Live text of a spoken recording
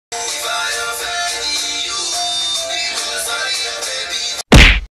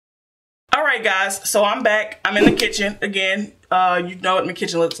Alright guys, so I'm back. I'm in the kitchen again. You know what my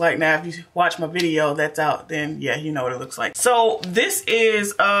kitchen looks like now. If you watch my video that's out, then yeah, you know what it looks like. So this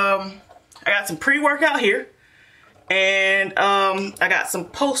is, I got some pre-workout here. And I got some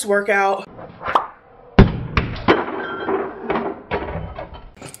post-workout.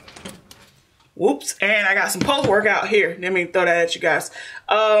 Whoops. And I got some post-workout here. Let me throw that at you guys.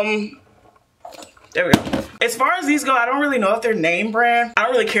 There we go. As far as these go, I don't really know if they're name brand. I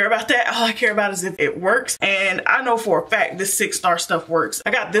don't really care about that. All I care about is if it works. And I know for a fact this 6-star stuff works.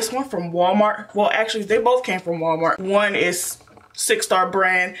 I got this one from Walmart. Well, actually, they both came from Walmart. One is 6-star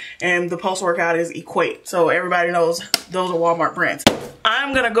brand and the post-workout is Equate. So everybody knows those are Walmart brands.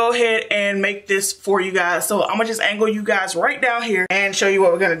 I'm gonna go ahead and make this for you guys. So I'm gonna just angle you guys right down here and show you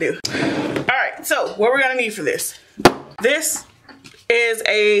what we're gonna do. All right, so what we're gonna need for this. This is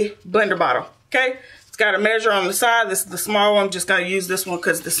a blender bottle. Okay, it's got a measure on the side. This is the small one. I'm just gonna use this one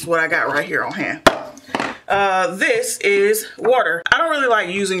because this is what I got right here on hand. This is water. I don't really like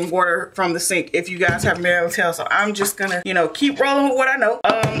using water from the sink, if you guys haven't been able to tell, so I'm just gonna, you know, keep rolling with what I know.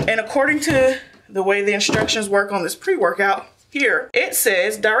 And according to the way the instructions work on this pre-workout here, it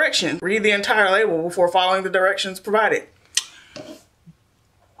says direction. Read the entire label before following the directions provided.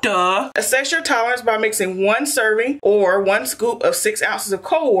 Duh. Assess your tolerance by mixing 1 serving or 1 scoop of 6 ounces of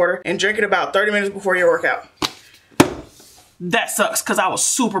cold water and drink it about 30 minutes before your workout. That sucks because I was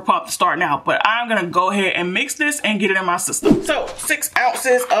super pumped to start now, but I'm gonna go ahead and mix this and get it in my system. So 6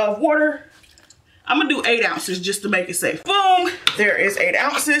 ounces of water. I'm gonna do 8 ounces just to make it safe. Boom, there is 8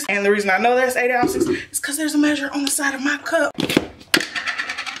 ounces. And the reason I know that's 8 ounces is because there's a measure on the side of my cup.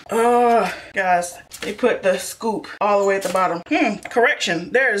 Guys, they put the scoop all the way at the bottom.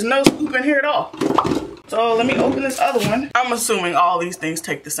 Correction, there is no scoop in here at all. So let me open this other one. I'm assuming all these things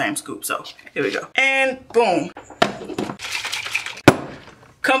take the same scoop, so here we go. And boom.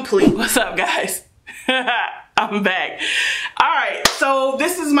 Complete. What's up, guys? I'm back. All right, so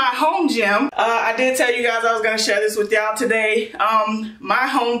this is my home gym. I did tell you guys I was gonna share this with y'all today. My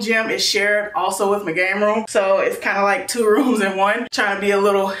home gym is shared also with my game room, so it's kind of like 2 rooms in one. Trying to be a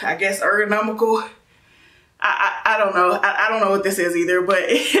little, I guess, ergonomical. I don't know. I don't know what this is either, but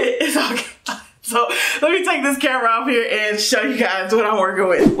it's okay. So let me take this camera off here and show you guys what I'm working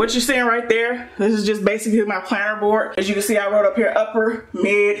with. What you're seeing right there, this is just basically my planner board. As you can see, I wrote up here upper,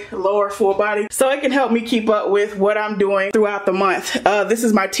 mid, lower, full body. So it can help me keep up with what I'm doing throughout the month. This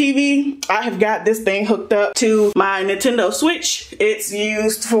is my TV. I have got this thing hooked up to my Nintendo Switch. It's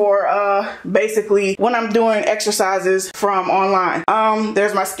used for basically when I'm doing exercises from online.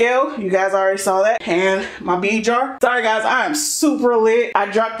 There's my scale. You guys already saw that. And my bead jar. Sorry guys, I am super lit.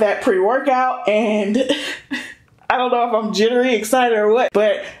 I dropped that pre-workout and I don't know if I'm jittery, excited or what,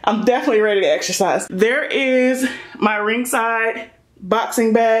 but I'm definitely ready to exercise. There is my ringside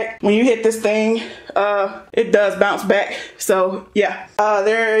boxing bag. When you hit this thing, it does bounce back. So yeah,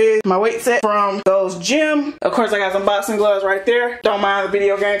 there is my weight set from Go's Gym. Of course, I got some boxing gloves right there. Don't mind the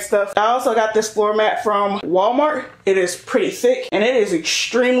video game stuff. I also got this floor mat from Walmart. It is pretty thick and it is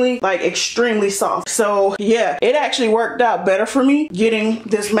extremely soft. So yeah, it actually worked out better for me getting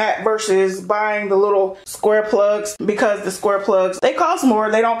this mat versus buying the little square plugs, because the square plugs, they cost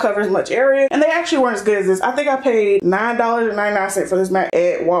more, they don't cover as much area, and they actually weren't as good as this. I think I paid $9.99 for this mat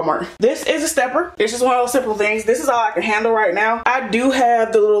at Walmart. This is a stepper. It's just one of those simple things. This is all I can handle right now. I do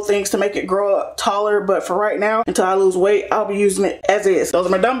have the little things to make it grow up taller, but for right now, until I lose weight, I'll be using it as is. Those are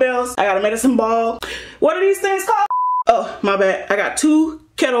my dumbbells. I got a medicine ball. What are these things called? Oh, my bad. I got 2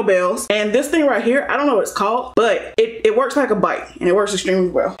 kettlebells, and this thing right here, I don't know what it's called, but it works like a bike and it works extremely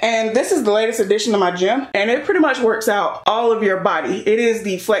well. And this is the latest addition to my gym, and it pretty much works out all of your body. It is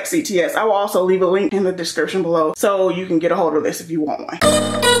the Flex CTS. I will also leave a link in the description below so you can get a hold of this if you want one.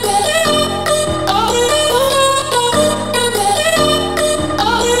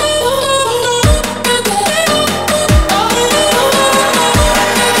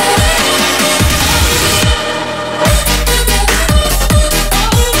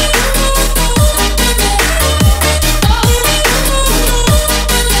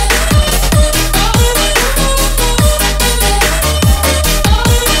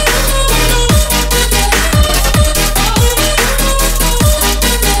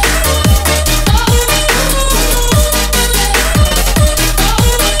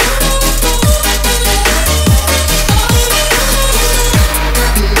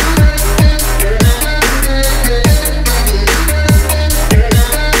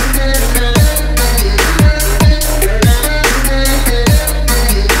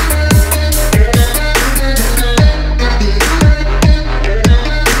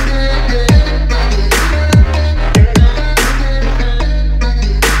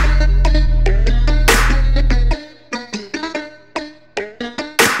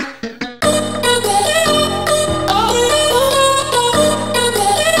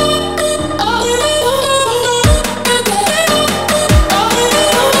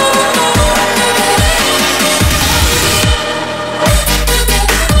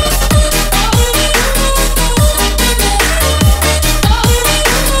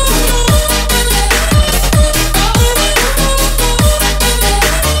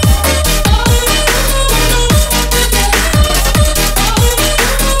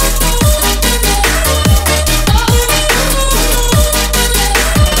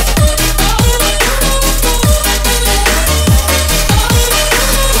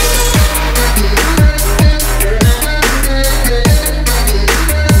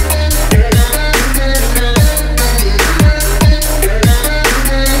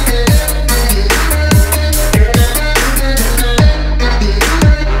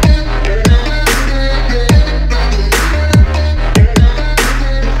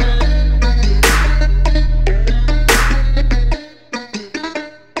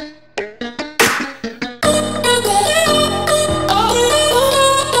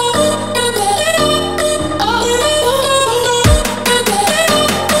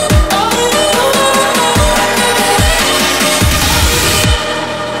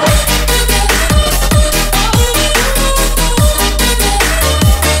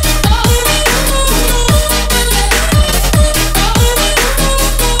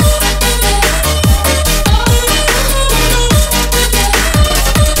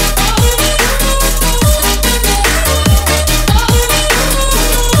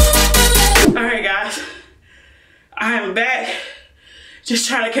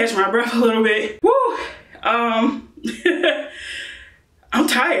 trying to catch my breath a little bit. Woo! I'm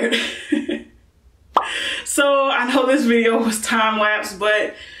tired. So I know this video was time-lapse,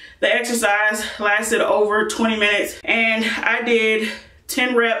 but the exercise lasted over 20 minutes and I did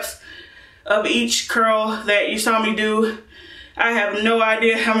 10 reps of each curl that you saw me do. I have no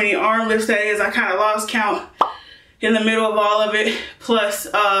idea how many arm lifts that is. I kind of lost count in the middle of all of it. Plus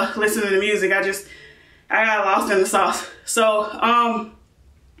listening to music, I got lost in the sauce. So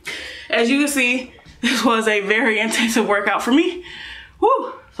as you can see, this was a very intensive workout for me.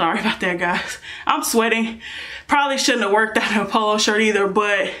 Woo! Sorry about that, guys. I'm sweating. Probably shouldn't have worked out in a polo shirt either,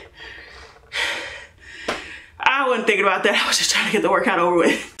 but I wasn't thinking about that. I was just trying to get the workout over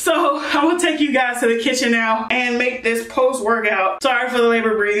with. So I'm gonna take you guys to the kitchen now and make this post-workout. Sorry for the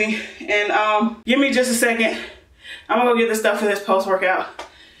labor breathing. And give me just a second. I'm gonna go get the stuff for this post-workout.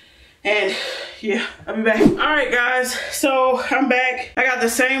 And yeah, I'll be back. All right, guys, so I'm back. I got the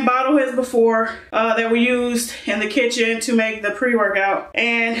same bottle as before that we used in the kitchen to make the pre-workout.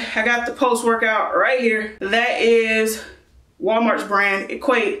 And I got the post-workout right here. That is Walmart's brand,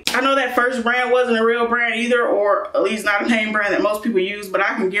 Equate. I know that first brand wasn't a real brand either, or at least not a name brand that most people use, but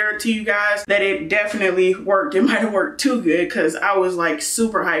I can guarantee you guys that it definitely worked. It might have worked too good because I was like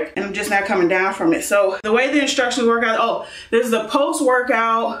super hyped and I'm just not coming down from it. So the way the instructions work out, oh, this is the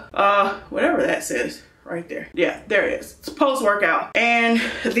post-workout, whatever that says. Right there. Yeah, there it is. It's post-workout. And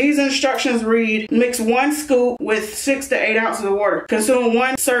these instructions read, mix 1 scoop with 6 to 8 ounces of water. Consume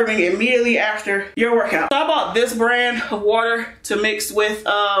 1 serving immediately after your workout. So I bought this brand of water to mix with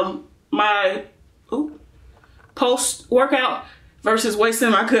my post-workout versus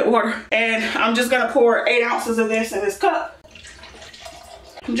wasting my good water. And I'm just gonna pour 8 ounces of this in this cup.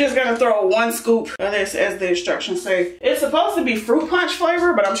 I'm just gonna throw 1 scoop of this as the instructions say. It's supposed to be fruit punch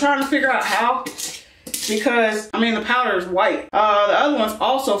flavor, but I'm trying to figure out how. Because, I mean, the powder is white. The other one's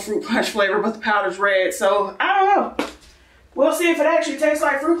also fruit punch flavor, but the powder's red. So, I don't know. We'll see if it actually tastes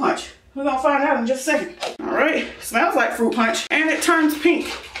like fruit punch. We're gonna find out in just a second. All right, smells like fruit punch and it turns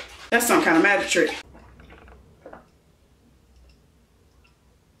pink. That's some kind of magic trick.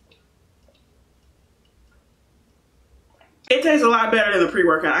 It tastes a lot better than the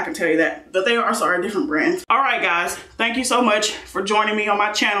pre-workout, I can tell you that. But they also are different brands. All right, guys. Thank you so much for joining me on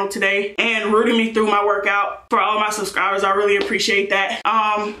my channel today and rooting me through my workout. For all of my subscribers, I really appreciate that.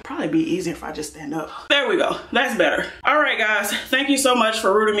 Probably be easier if I just stand up. There we go. That's better. All right, guys. Thank you so much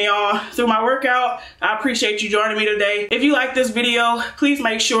for rooting me on through my workout. I appreciate you joining me today. If you like this video, please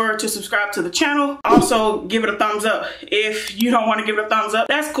make sure to subscribe to the channel. Also, give it a thumbs up. If you don't want to give it a thumbs up,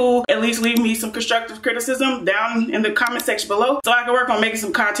 that's cool. At least leave me some constructive criticism down in the comment section below so I can work on making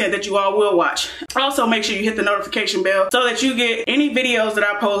some content that you all will watch. Also, make sure you hit the notification bell so that you get any videos that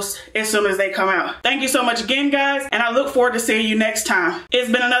I post as soon as they come out. Thank you so much again, guys, and I look forward to seeing you next time.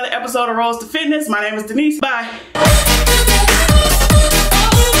 It's been another episode of Roads to Fitness. My name is Denise. Bye.